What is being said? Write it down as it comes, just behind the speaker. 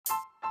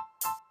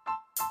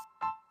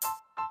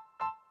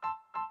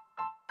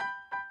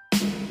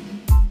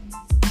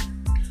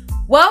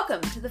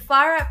Welcome to the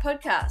Fire Up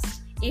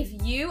Podcast.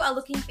 If you are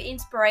looking for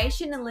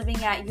inspiration in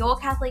living out your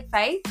Catholic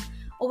faith,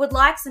 or would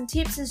like some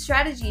tips and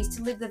strategies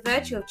to live the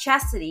virtue of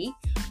chastity,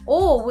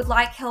 or would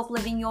like help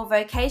living your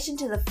vocation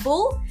to the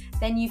full,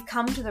 then you've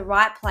come to the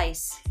right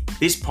place.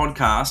 This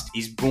podcast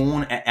is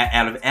born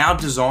out of our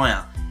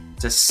desire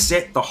to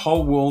set the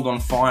whole world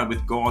on fire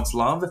with God's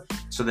love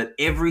so that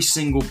every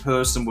single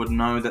person would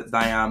know that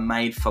they are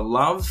made for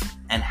love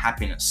and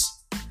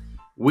happiness.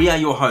 We are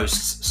your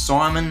hosts,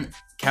 Simon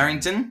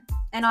Carrington.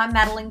 And I'm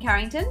Madeline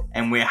Carrington.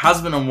 And we're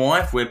husband and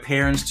wife. We're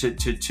parents to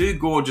two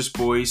gorgeous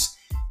boys,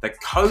 the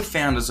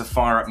co-founders of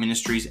Fire Up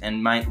Ministries.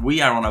 And mate,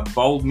 we are on a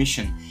bold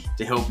mission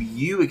to help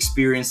you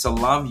experience the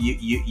love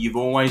you've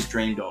always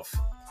dreamed of.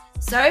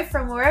 So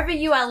from wherever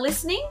you are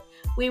listening,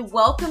 we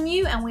welcome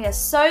you and we are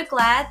so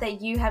glad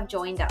that you have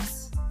joined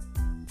us.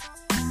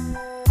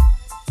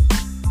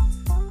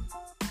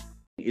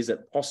 Is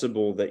it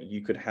possible that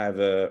you could have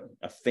a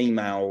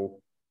female,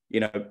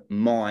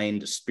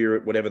 mind,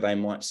 spirit, whatever they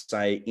might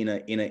say,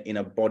 in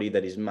a body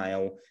that is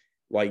male?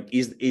 Like,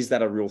 is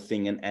that a real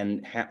thing?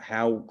 And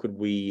how could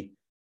we,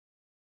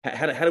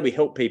 how do we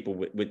help people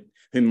with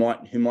who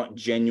might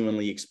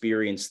genuinely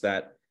experience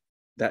that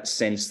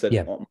sense that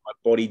my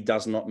body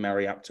does not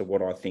marry up to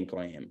what I think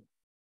I am?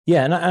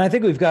 Yeah, and I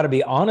think we've got to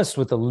be honest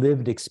with the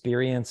lived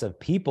experience of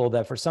people,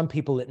 that for some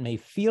people it may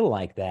feel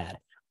like that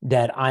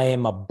I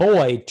am a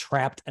boy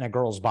trapped in a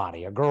girl's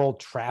body, a girl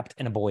trapped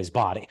in a boy's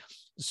body.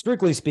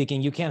 Strictly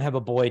speaking, you can't have a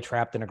boy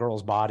trapped in a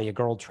girl's body, a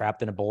girl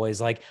trapped in a boy's.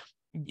 Like,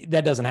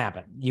 that doesn't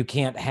happen. You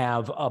can't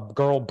have a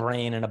girl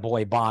brain in a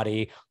boy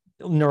body.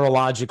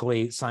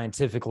 Neurologically,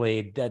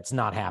 scientifically, that's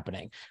not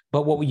happening.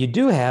 But what you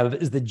do have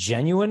is the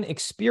genuine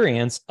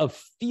experience of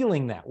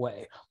feeling that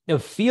way,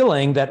 of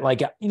feeling that,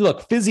 like,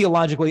 look,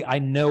 physiologically, I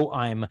know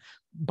I'm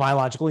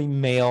biologically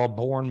male,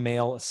 born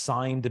male,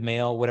 assigned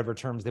male, whatever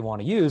terms they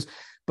want to use.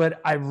 But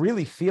I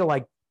really feel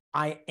like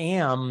I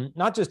am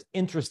not just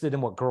interested in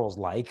what girls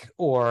like,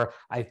 or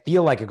I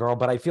feel like a girl,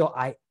 but I feel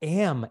I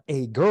am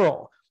a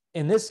girl.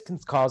 And this can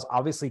cause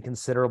obviously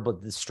considerable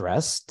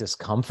distress,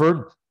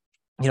 discomfort,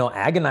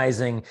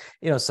 agonizing,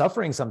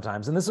 suffering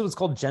sometimes. And this is what's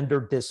called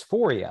gender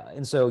dysphoria.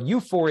 And so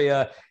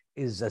euphoria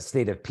is a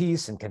state of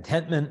peace and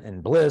contentment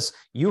and bliss.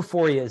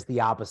 Euphoria is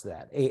the opposite of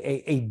that,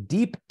 a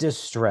deep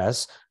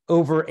distress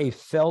over a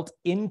felt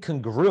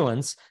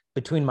incongruence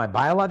between my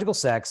biological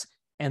sex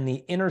and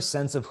the inner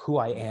sense of who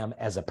I am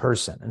as a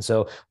person. And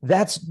so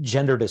that's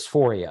gender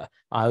dysphoria.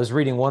 I was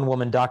reading one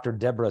woman, Dr.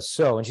 Deborah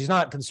So, and she's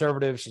not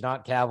conservative, she's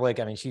not Catholic.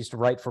 I mean, she used to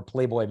write for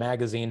Playboy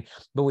magazine.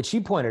 But what she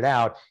pointed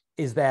out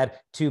is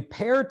that to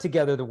pair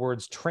together the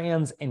words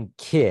trans and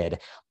kid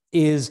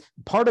is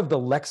part of the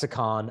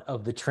lexicon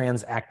of the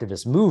trans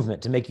activist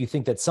movement, to make you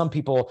think that some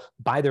people,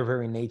 by their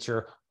very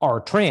nature, are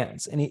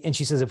trans. And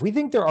she says, if we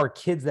think there are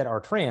kids that are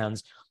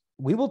trans,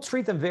 we will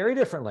treat them very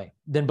differently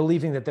than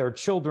believing that there are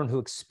children who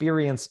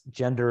experience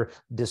gender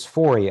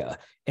dysphoria.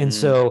 And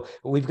so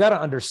we've got to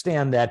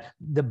understand that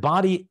the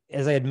body,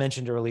 as I had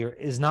mentioned earlier,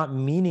 is not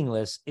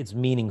meaningless, it's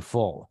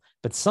meaningful.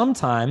 But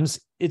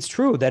sometimes it's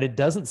true that it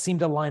doesn't seem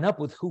to line up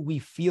with who we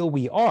feel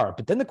we are.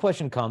 But then the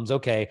question comes,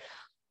 okay,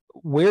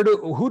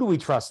 who do we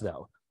trust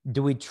though?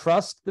 Do we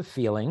trust the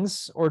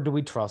feelings or do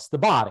we trust the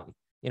body?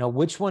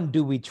 Which one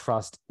do we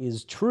trust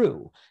is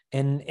true?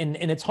 And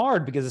it's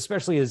hard because,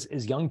 especially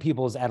as young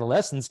people, as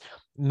adolescents,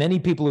 many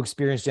people who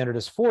experience gender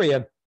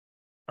dysphoria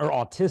are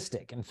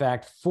autistic. In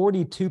fact,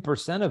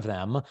 42% of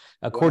them,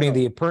 according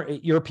to the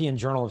European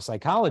Journal of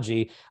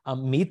Psychology,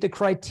 meet the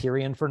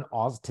criterion for an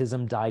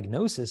autism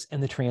diagnosis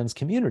in the trans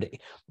community.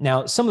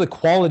 Now, some of the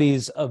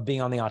qualities of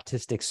being on the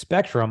autistic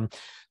spectrum: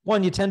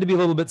 one, you tend to be a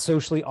little bit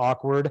socially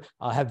awkward,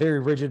 have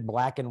very rigid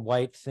black and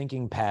white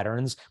thinking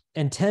patterns,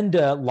 and tend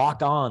to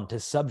lock on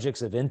to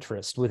subjects of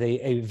interest with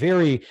a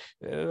very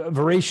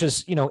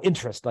voracious,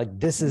 interest, like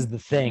this is the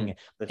thing,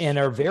 and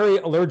are very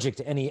allergic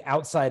to any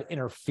outside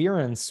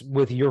interference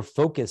with your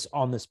focus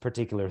on this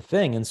particular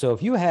thing. And so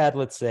if you had,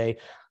 let's say,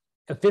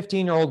 a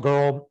 15-year-old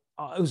girl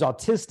who's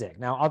autistic.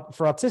 Now,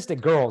 for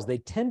autistic girls, they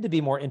tend to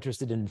be more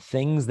interested in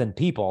things than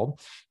people.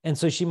 And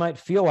so she might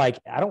feel like,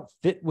 I don't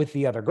fit with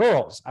the other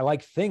girls. I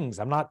like things.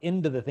 I'm not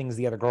into the things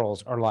the other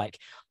girls are like.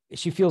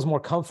 She feels more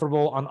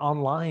comfortable on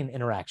online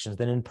interactions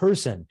than in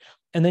person.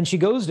 And then she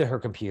goes to her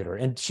computer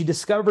and she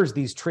discovers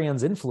these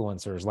trans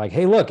influencers like,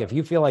 hey, look, if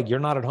you feel like you're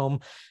not at home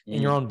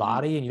in your own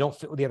body and you don't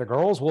fit with the other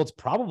girls, well, it's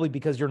probably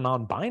because you're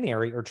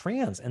non-binary or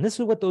trans. And this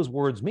is what those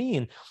words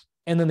mean.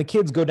 And then the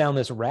kids go down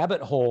this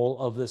rabbit hole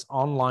of this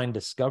online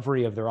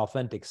discovery of their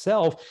authentic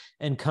self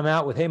and come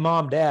out with, hey,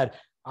 mom, dad,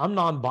 I'm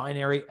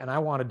non-binary and I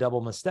want a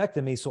double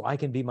mastectomy so I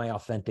can be my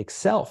authentic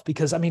self.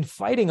 Because,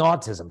 fighting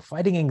autism,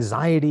 fighting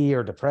anxiety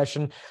or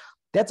depression,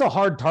 that's a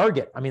hard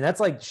target. That's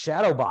like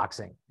shadow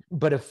boxing.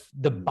 But if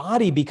the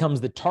body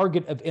becomes the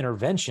target of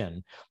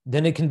intervention,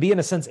 then it can be, in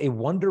a sense, a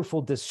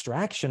wonderful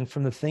distraction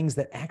from the things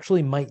that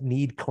actually might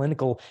need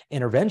clinical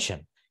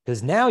intervention.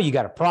 Because now you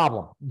got a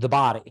problem, the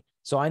body.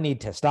 So I need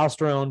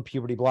testosterone,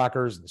 puberty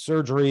blockers, and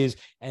surgeries,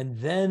 and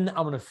then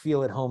I'm going to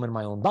feel at home in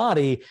my own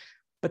body.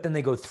 But then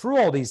they go through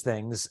all these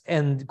things,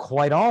 and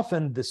quite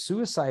often the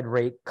suicide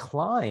rate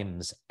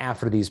climbs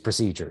after these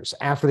procedures.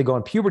 After they go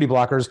on puberty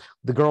blockers,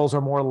 the girls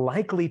are more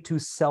likely to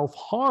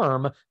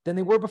self-harm than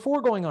they were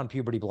before going on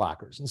puberty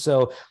blockers. And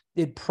so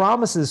it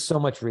promises so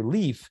much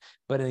relief,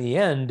 but in the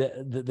end,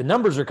 the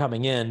numbers are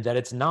coming in that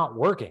it's not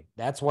working.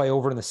 That's why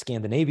over in the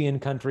Scandinavian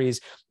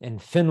countries, in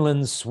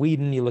Finland,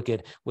 Sweden, you look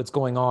at what's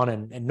going on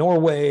in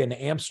Norway and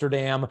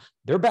Amsterdam,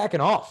 they're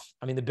backing off.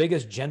 I mean, the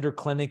biggest gender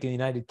clinic in the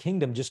United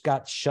Kingdom just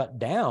got shut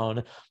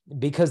down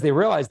because they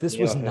realized this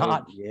was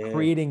not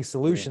creating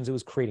solutions, it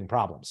was creating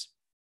problems.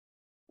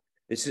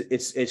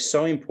 It's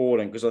so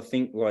important, because I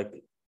think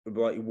like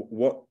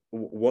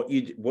what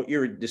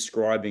you're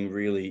describing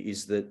really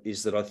is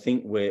that I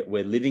think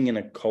we're living in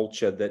a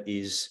culture that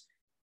is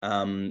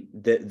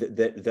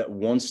that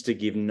wants to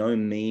give no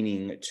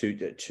meaning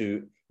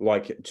to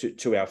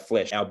our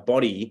flesh, our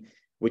body,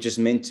 which is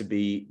meant to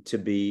be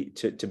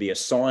a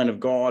sign of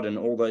God, and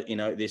all the, you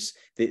know, this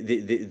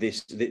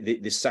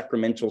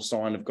sacramental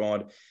sign of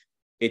God.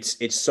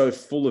 It's so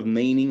full of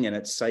meaning, and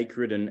it's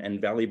sacred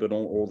and valuable, and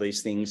all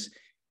these things.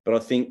 But I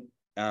think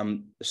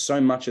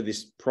so much of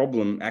this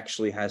problem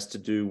actually has to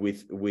do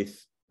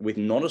with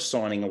not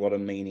assigning a lot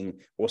of meaning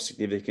or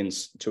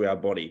significance to our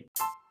body.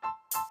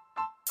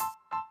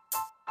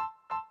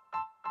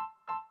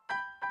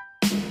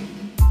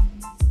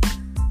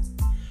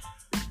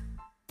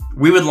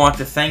 We would like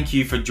to thank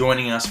you for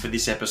joining us for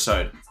this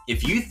episode.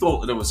 If you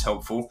thought that it was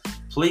helpful,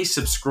 please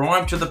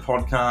subscribe to the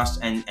podcast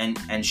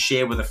and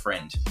share with a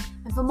friend.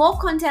 And for more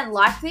content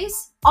like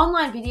this,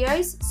 online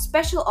videos,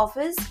 special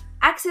offers,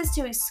 access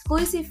to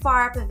exclusive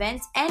Fire Up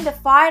events, and a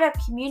Fired Up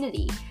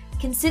community,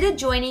 consider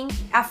joining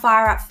our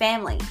Fire Up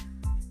family.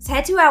 So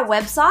head to our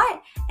website,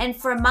 and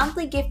for a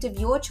monthly gift of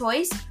your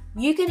choice,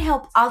 you can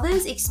help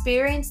others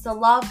experience the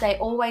love they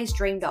always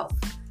dreamed of.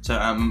 So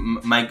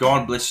may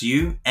God bless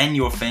you and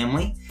your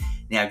family.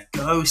 Now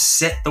go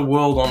set the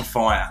world on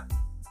fire.